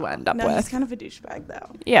usually who you end up No, he's with. kind of a douchebag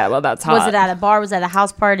though. Yeah, well, that's hot. Was it at a bar? Was it at a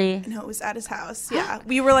house party? No, it was at his house. Yeah,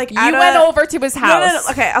 we were like. You at went a, over to his house.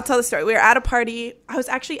 No. Okay, I'll tell the story. We were at a party. I was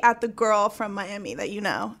actually at the girl from Miami that you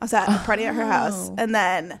know. I was at a party at her house, and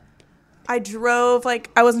then I drove. Like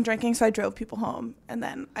I wasn't drinking, so I drove people home, and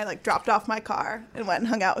then I like dropped off my car and went and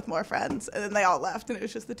hung out with more friends, and then they all left, and it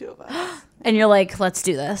was just the two of us. And you're like, let's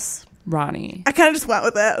do this. Ronnie. I kind of just went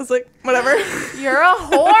with it. I was like, whatever. You're a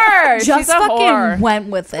whore. Just She's a fucking whore. went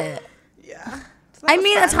with it. Yeah. So that I was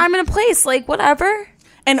mean, fun. a time and a place, like whatever.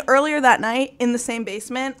 And earlier that night, in the same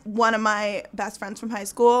basement, one of my best friends from high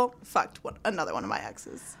school fucked another one of my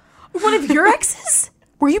exes. One of your exes?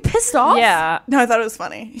 Were you pissed off? Yeah. No, I thought it was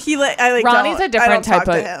funny. Ronnie's a different type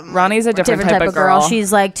of Ronnie's a different type of girl.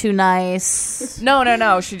 She's like too nice.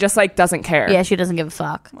 No. She just like doesn't care. Yeah, she doesn't give a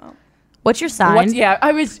fuck. What's your sign?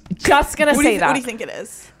 I was just gonna say that. What do you think it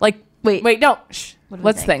is? Like, Wait. no. Shh. What do we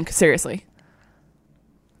Let's think seriously.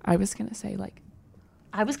 I was gonna say like.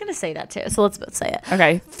 I was gonna say that too, so let's both say it.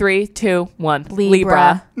 Okay, 3, 2, 1.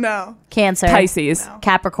 Libra. No. Cancer. Pisces. No.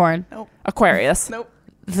 Capricorn. Nope. Aquarius. Nope.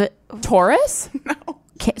 Taurus. No.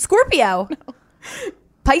 Scorpio.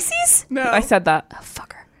 Pisces? No. I said that. Oh,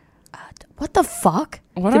 fucker. What the fuck?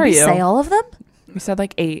 What Did are we you? say all of them? We said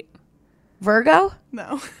like 8. Virgo?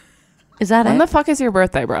 No. Is that When it? the fuck is your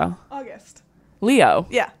birthday, bro? August. Leo.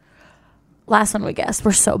 Yeah. Last one we guessed.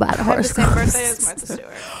 We're so bad at I have the same horoscopes. birthday as Martha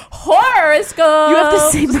Stewart. Horoscope. You have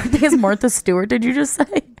the same birthday as Martha Stewart, did you just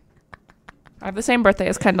say? I have the same birthday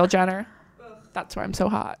as Kendall Jenner. That's why I'm so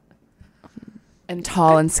hot. And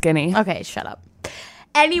tall and skinny. Okay, shut up.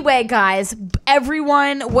 Anyway, guys,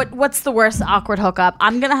 everyone, what's the worst awkward hookup?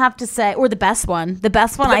 I'm gonna have to say, or the best one. The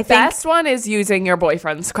best one, I The think. best one is using your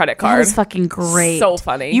boyfriend's credit That card. was fucking great. So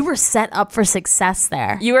funny. You were set up for success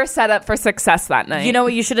there. You were set up for success that night. You know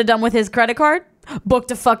what you should have done with his credit card?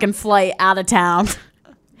 Booked a fucking flight out of town.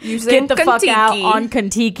 using Get the fuck out Kentucky. on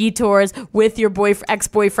Kentucky tours with your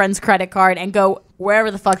ex-boyfriend's credit card and go wherever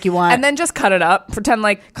the fuck you want. And then just cut it up. Pretend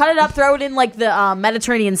like cut it up, throw it in like the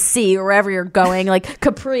Mediterranean Sea or wherever you're going, like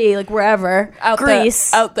Capri, like wherever.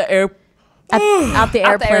 Greece. out the air. out the Out the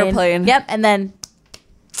airplane. airplane. Yep, and then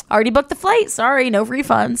already booked the flight. Sorry, no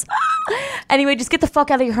refunds. Anyway, just get the fuck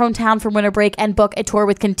out of your hometown for winter break and book a tour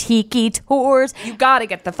with Kentucky Tours. You gotta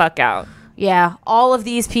get the fuck out. Yeah, all of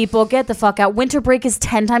these people, get the fuck out. Winter break is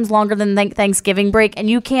 10 times longer than Thanksgiving break, and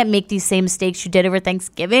you can't make these same mistakes you did over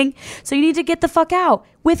Thanksgiving. So you need to get the fuck out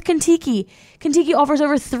with Kentucky. Kentucky offers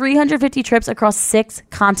over 350 trips across 6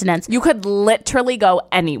 continents. You could literally go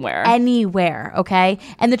anywhere. Anywhere, okay?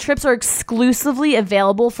 And the trips are exclusively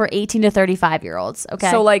available for 18 to 35-year-olds,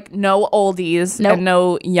 okay? So like no oldies Nope. and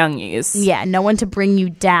no youngies. Yeah, no one to bring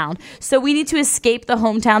you down. So we need to escape the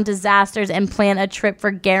hometown disasters and plan a trip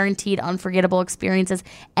for guaranteed unforgettable experiences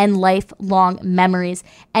and lifelong memories.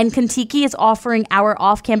 And Kentucky is offering our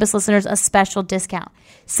off-campus listeners a special discount.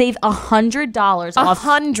 Save $100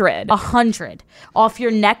 off. 100 off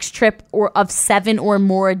your next trip or of 7 or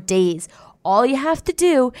more days. All you have to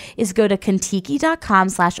do is go to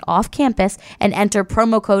kentucky.com/offcampus and enter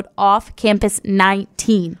promo code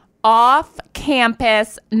offcampus19. Off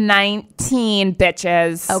campus 19,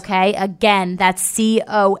 bitches. Okay, again, that's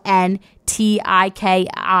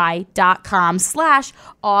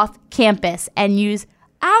CONTIKI.com/offcampus and use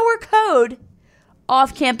our code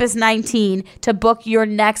offcampus19 to book your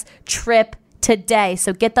next trip today.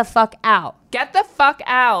 So get the fuck out. Get the fuck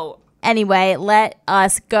out. Anyway, let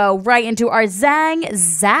us go right into our Zang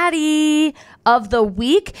Zaddy of the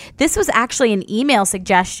week. This was actually an email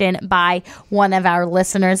suggestion by one of our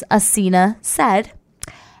listeners, Asina said.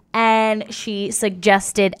 And she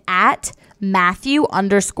suggested at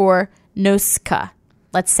Matthew_Noska.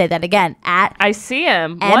 Let's say that again. At I see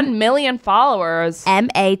him. 1 million followers.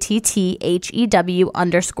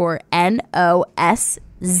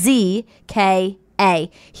 MATTHEW_NOSZKA.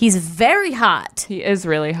 He's very hot. He is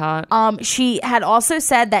really hot. She had also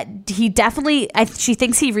said that he definitely, she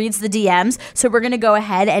thinks he reads the DMs. So we're going to go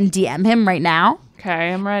ahead and DM him right now.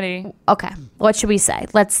 Okay, I'm ready. Okay. What should we say?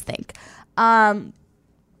 Let's think. Should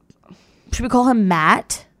we call him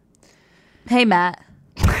Matt? Hey, Matt.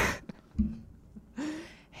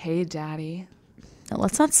 Hey, daddy. No,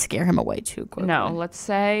 let's not scare him away too quickly. No, let's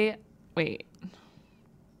say, wait.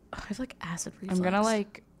 I have like acid reflux. I'm gonna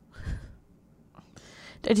like.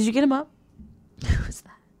 Did you get him up? Who's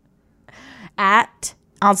that?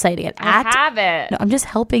 I'll say it again. I have it. No, I'm just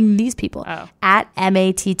helping these people. Oh. At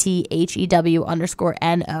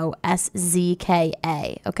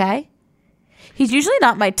MATTHEW_NOSZKA. Okay? He's usually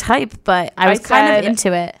not my type, but I was kind of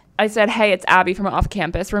into it. I said, hey, it's Abby from Off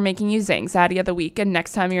Campus. We're making you Zang Zaddy of the week. And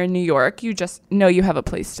next time you're in New York, you just know you have a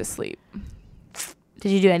place to sleep.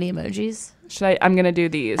 Did you do any emojis? I'm going to do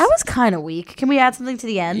these. That was kind of weak. Can we add something to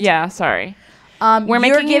the end? Yeah, sorry.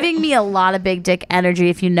 You're giving me a lot of big dick energy,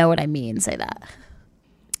 if you know what I mean. Say that.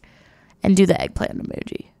 And do the eggplant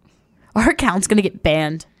emoji. Our account's going to get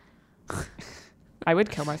banned. I would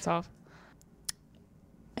kill myself.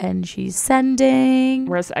 And she's sending.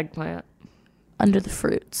 Where's the eggplant? Under the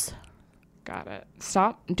fruits. Got it.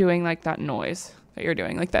 Stop doing like that noise that you're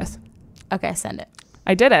doing, like this. Okay, send it.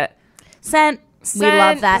 I did it. Sent. We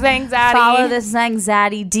love that. Zang Zaddy. Follow this Zang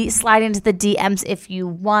Zaddy. Slide into the DMs if you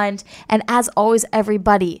want. And as always,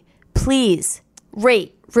 everybody, please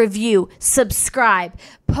rate, review, subscribe,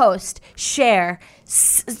 post, share,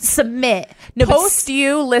 submit. No, post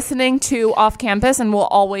you listening to Off Campus, and we'll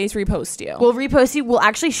always repost you. We'll repost you. We'll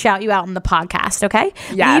actually shout you out on the podcast, okay?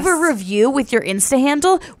 Yes. Leave a review with your Insta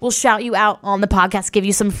handle. We'll shout you out on the podcast, give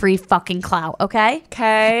you some free fucking clout, okay?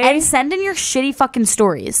 Okay. And send in your shitty fucking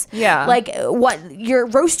stories. Yeah. Like,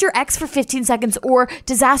 roast your ex for 15 seconds, or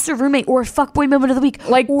disaster roommate, or fuckboy moment of the week.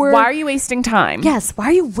 Like, or, why are you wasting time? Yes, why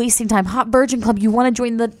are you wasting time? Hot Virgin Club, you want to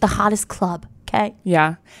join the hottest club, okay?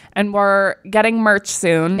 Yeah. And we're getting merch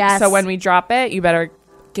soon. Yes. So when we drop it, you better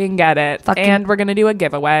fucking get it. And we're going to do a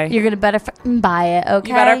giveaway. You're going to better fucking buy it, okay?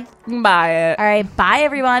 You better fucking buy it. All right, bye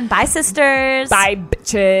everyone. Bye sisters. Bye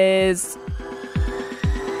bitches.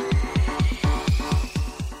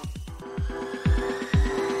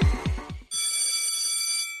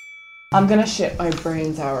 I'm going to shit my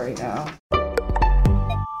brains out right now.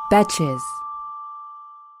 Betches.